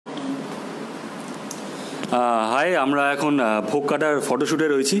High, আমরা এখন ভোকাটার ফটোশ্যুটে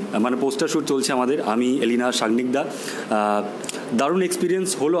রয়েছি, মানে পোস্টার শ্যুট চলছে আমাদের। আমি, এলিনা, সাগনিক দা। দারুণ এক্সপিরিয়েন্স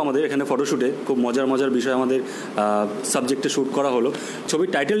হলো আমাদের এখানে ফটোশ্যুটে। খুব মজার বিষয় আমাদের সাবজেক্টে শ্যুট করা হলো। ছবির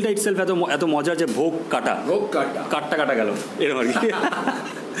টাইটেলটা ইটসেলফ এত মজার যে ভোকাটা কাটা গেল এরকম আর কি।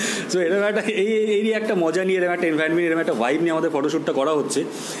 সো এরকম একটা এই একটা মজা নিয়ে, এরকম একটা এনভায়রনমেন্ট, এরকম একটা ভাইব নিয়ে আমাদের ফটোশ্যুটটা করা হচ্ছে।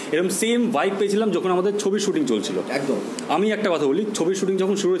 এরকম সেম ভাইব পেয়েছিলাম যখন আমাদের ছবির শুটিং চলছিল। একদম। আমি একটা কথা বলি, ছবির শুটিং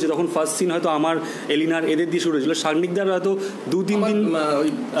যখন শুরু হয়েছে তখন ফার্স্ট সিন হয়তো আমার, এলিনার, এদের দিয়ে শুরু হয়েছিল। সাগনিকদার হয়তো 2-3 দিন,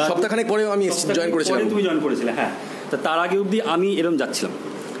 সপ্তাহখানেক পরে আমি জয়েন করেছিলাম। তুমি জয়েন করেছিলে, হ্যাঁ। তা তার আগে অবধি আমি এরকম যাচ্ছিলাম।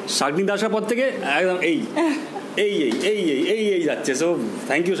 সাগনিকদা আসার পর থেকে একদম এই যাচ্ছে। So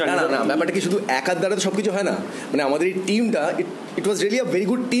thank you Sagnik. না, ব্যাপারটা কি শুধু একার দ্বারা তো সবকিছু হয় না। মানে আমাদের এই টিমটা, ইট was really a very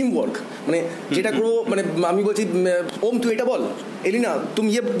good team work. মানে যেটা করবো, মানে আমি বলছি ওম তুই এটা বল, এলিনা তুমি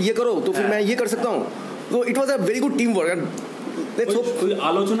ইয়ে করো, তো ফির मैं ये कर सकता हूँ। তো ইট ওয়াজ a very good team work.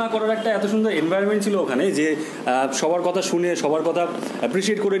 আলোচনা করার একটা এত সুন্দর এনভায়রনমেন্ট ছিল ওখানে, যে সবার কথা শুনে, সবার কথা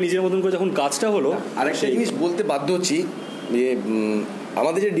অ্যাপ্রিসিয়েট করে নিজের মতন করে যখন কাজটা হলো। আরেকটা জিনিস বলতে বাধ্য হচ্ছি, যে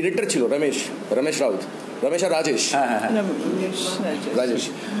আমাদের যে ডিরেক্টর ছিল রমেশ রাউত, রমেশ আর রাজেশ,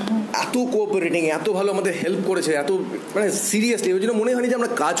 এত কোঅপারেটিং, এত ভালো আমাদের হেল্প করেছে, এত মানে সিরিয়াসলি। ওই জন্য মনে হয়নি যে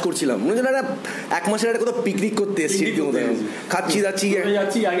আমরা কাজ করছিলাম, মনে হচ্ছে একটা 1 মাসের একটা কোথাও পিকনিক করতে এসেছি, খাচ্ছি যাচ্ছি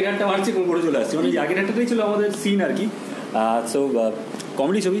আগেরটা মারছি, করে চলে আসছি। মানে আগেরটাই ছিল আমাদের সিন আর কি। সো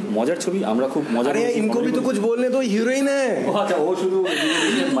कॉमेडी छवि, मजार छवि, আমরা খুব মজা। अरे इनको भी तो कुछ बोलने दो, हीरोइन है। अच्छा, वो शुरू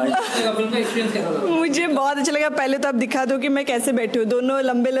मुझे बहुत अच्छा लगा। पहले तो आप दिखा दो कि मैं कैसे बैठी हूँ। दोनों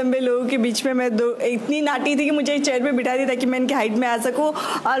लंबे लोगों के बीच में मैं इतनी नाटी थी कि मुझे एक चेयर पे बिठा दी ताकि मैं इनकी हाइट में आ सकूँ।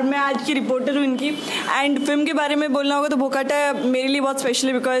 और मैं आज की रिपोर्टर हूँ इनकी। एंड फिल्म के बारे में बोलना होगा तो भोकाटा मेरे लिए बहुत स्पेशल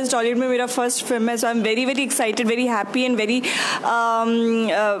है, बिकॉज टॉलीवुड में मेरा फर्स्ट फिल्म है। सो I am very excited, very happy and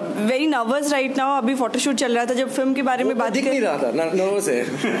very nervous right now. अभी फोटोशूट चल रहा था, जब फिल्म के बारे में बात दिख नहीं रहा था, नर्वस है।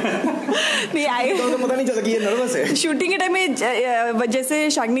 नहीं आई तो पता नहीं चला कि ये नर्वस है। शूटिंग के टाइम में जैसे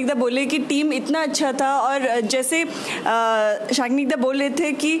सागनिक दा बोले कि टीम इतना अच्छा था, और जैसे सागनिक दा बोल रहे थे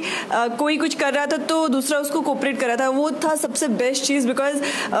कि कोई कुछ कर रहा था तो दूसरा उसको कोऑपरेट कर रहा था, वो था सबसे बेस्ट चीज़। बिकॉज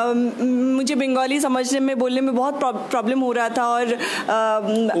मुझे बंगाली समझने में, बोलने में बहुत प्रॉब्लम हो रहा था। और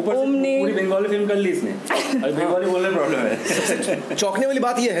ओम ने पूरी बंगाली फिल्म कर ली इसने, बंगाली बोलने में प्रॉब्लम है। चौंकने वाली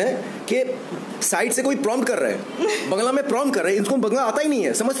बात यह है कि साइड से कोई प्रॉम्प्ट कर रहा है, बंगला में प्रॉम्प्ट कर रहे हैं, इनको बंगला आता ही नहीं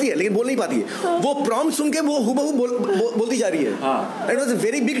है, समझती है लेकिन बोल नहीं पाती है। वो प्रॉम्प्ट सुन के वो हुबहू बोलती जा रही है। It was a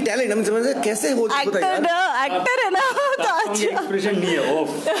very big talent. हम समझ रहे कैसे हो एक्टर है ना, तो अच्छा एक्सप्रेशन नहीं है, ओफ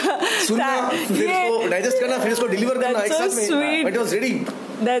सुनना, फिर इसको डाइजेस्ट करना, फिर इसको डिलीवर करना एक साथ में। It was ready.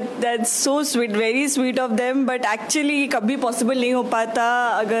 That's so sweet, very sweet of them, but actually कभी possible नहीं हो पाता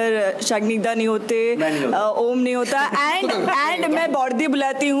अगर सागनिक दा नहीं होते, ओम नहीं होता। एंड मैं बॉर्दी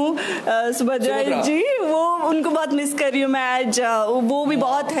बुलाती हूँ सुभद्रा जी, वो उनको बहुत मिस कर रही हूँ मैं आज। वो भी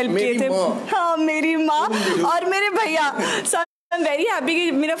बहुत हेल्प किए थे। हाँ, मेरी माँ और मेरे भैया। आई एम वेरी हैप्पी कि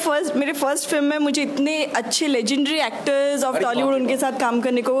मेरे फर्स्ट फिल्म में मुझे इतने अच्छे लेजेंडरी एक्टर्स ऑफ टॉलीवुड उनके साथ काम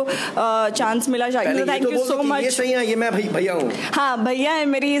करने को चांस मिला। शायद थैंक यू सो मच। ये सही है, ये मैं भैया हूँ। हाँ, भैया है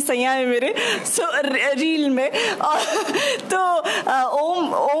मेरे, ये सैया है मेरे। सो रील में तो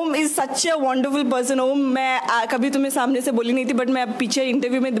ओम is such a wonderful person. ओम मैं कभी तुम्हें सामने से बोली नहीं थी, बट मैं पीछे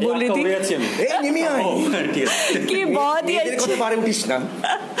इंटरव्यू में बोल रही थी कि बहुत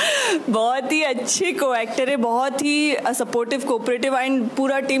ही अच्छे को एक्टर है, बहुत ही सपोर्टिव, कोऑपरेटिव, एंड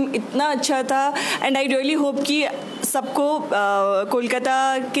पूरा टीम इतना अच्छा था। एंड आई रियली होप कि सबको कोलकाता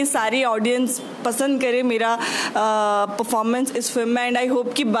के सारी ऑडियंस पसंद करे मेरा परफॉर्मेंस इस फिल्म में। एंड आई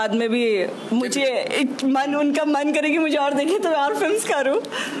होप कि बाद में भी मुझे उनका मन करे कि मुझे और देखे, तो मैं और फिल्म्स करूँ।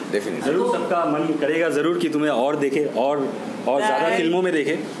 जरूर सबका मन करेगा जरूर कि तुम्हें और देखे, और ज्यादा फिल्मों में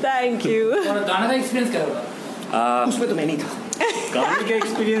देखे। Thank you. और गाना का एक्सपीरियंस क्या होगा? उसमें तो मैं नहीं था। गाने का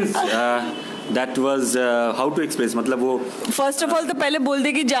experience that was how to express, मतलब वो फर्स्ट ऑफ ऑल तो पहले बोल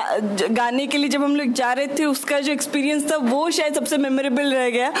दे कि गाने के लिए जब हम लोग जा रहे थे, उसका जो एक्सपीरियंस था वो शायद सबसे मेमोरेबल रह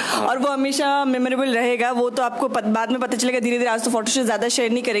गया। और वो हमेशा मेमोरेबल रहेगा। वो तो आपको बाद में पता चलेगा धीरे धीरे। आज तो फोटो से ज़्यादा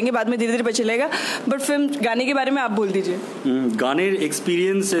शेयर नहीं करेंगे, बाद में धीरे धीरे पता चलेगा। बट फिल्म गाने के बारे में आप बोल दीजिए। গানের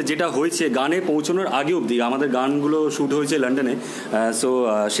এক্সপিরিয়েন্স যেটা হয়েছে, গানে পৌঁছানোর আগে অবধি, আমাদের গানগুলো শ্যুট হয়েছে লন্ডনে। সো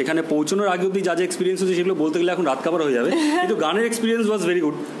সেখানে পৌঁছানোর আগে অবধি যা যা এক্সপিরিয়েন্স হয়েছে সেগুলো বলতে গেলে এখন রাত কাবার হয়ে যাবে। কিন্তু গানের এক্সপিরিয়েন্স ওয়াজ ভেরি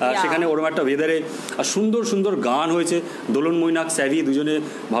গুড। সেখানে ওরকম একটা ওয়েদারে সুন্দর সুন্দর গান হয়েছে। দোলন মৈনাক, স্যাভি দুজনে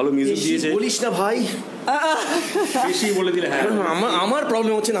ভালো মিউজিক দিয়েছে। বলিস না ভাই, বেশি বলে দিলে হ্যাঁ আমার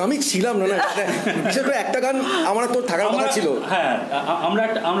প্রবলেম হচ্ছে না, আমি ছিলাম না বিশেষ করে একটা গান আমার তো থাকার কথা ছিল। হ্যাঁ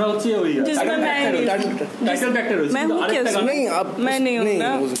আমরা হচ্ছে ওই টাইটেল ট্র্যাকটা রয়েছে, मैं नहीं हूँ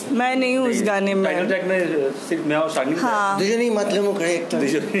ना, मैं नहीं हूँ उस गाने में। टाइटल ट्रैक में सिर्फ मैं और शागनिक दुजनी मतलब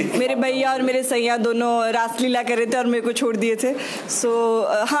मेरे भैया और मेरे सैया दोनों रासलीला कर रहे थे और मेरे को छोड़ दिए थे। सो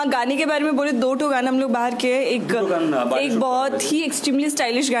हाँ, गाने के बारे में बोले 2 गाना हम लोग बाहर किए। एक बहुत ही एक्सट्रीमली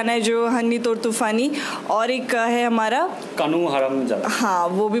स्टाइलिश गाना है जो हन्नी तोर तूफानी, और एक है हमारा कानू हराम जादा। हाँ,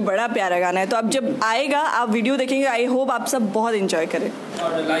 वो भी बड़ा प्यारा गाना है। तो अब जब आएगा आप वीडियो देखेंगे, आई होप आप सब बहुत एंजॉय करें।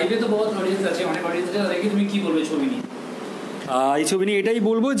 और लाइवे तो बहुत ऑडियंस আছে, অনেক অডিয়েন্স আছে, তাদেরকে তুমি কি বলবে ছবি নিয়ে? এই ছবি নিয়ে এটাই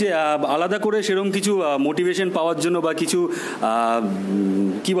বলবো যে আলাদা করে সেরকম কিছু মোটিভেশন পাওয়ার জন্য বা কিছু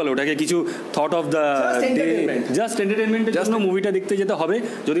কি বলে ওটাকে, কিছু থট অফ দ্য জাস্ট এন্টারটেনমেন্টের জন্য মুভিটা দেখতে যেতে হবে।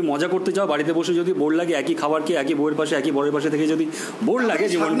 যদি মজা করতে চাও, বাড়িতে বসে যদি বোর লাগে, একই খাবারকে একই বইয়ের পাশে একই বড়ের পাশে থেকে যদি বোর লাগে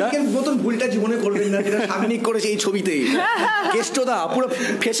জীবনটা, নতুন ভুলটা জীবনে করবেন না যেটা সাগনিক করেছে এই ছবিতে। কেষ্টদা পুরো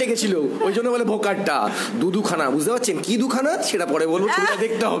ফেসে গেছিল, ওই জন্য বলে ভোকাট্টা দুখানা, বুঝতে পারছেন কি দুখানা সেটা পরে বলবো। ছবিটা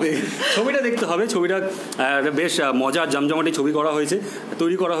দেখতে হবে, ছবিটা বেশ মজার জমজমাটি ছবি করা হয়েছে,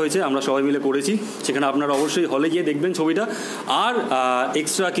 তৈরি করা হয়েছে, আমরা সবাই মিলে করেছি। সেখানে আপনারা অবশ্যই হলে গিয়ে দেখবেন ছবিটা। আর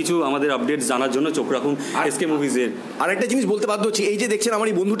এক্সট্রা কিছু আমাদের আপডেটস জানার জন্য চোখ রাখুন এসকে মুভিজের। আর একটা জিনিস বলতে বাধ্য হচ্ছি, এই যে দেখছেন আমার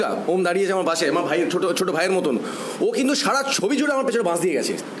এই বন্ধুটা ওম দাঁড়িয়েছে আমার পাশে, আমার ভাইয়ের ছোট ভাইয়ের মতন, ও কিন্তু সারা ছবি জুড়ে আমার পেছনে বাঁশ দিয়ে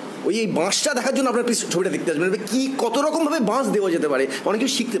গেছে। ওই এই বাঁশটা দেখার জন্য আপনার ছবিটা দেখতে আসবেন, কি কত রকম ভাবে বাঁশ দেওয়া যেতে পারে, অনেক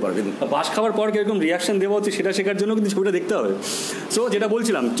কিছু শিখতে পারবেন। বাঁশ খাওয়ার পর কিরকম রিয়াকশন দেওয়া হচ্ছে সেটা শেখার জন্য কিন্তু ছবিটা দেখতে হবে। সো যেটা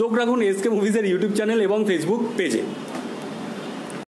বলছিলাম, চোখ রাখুন এসকে মুভিজের ইউটিউব চ্যানেল এবং ফেসবুক পেজে।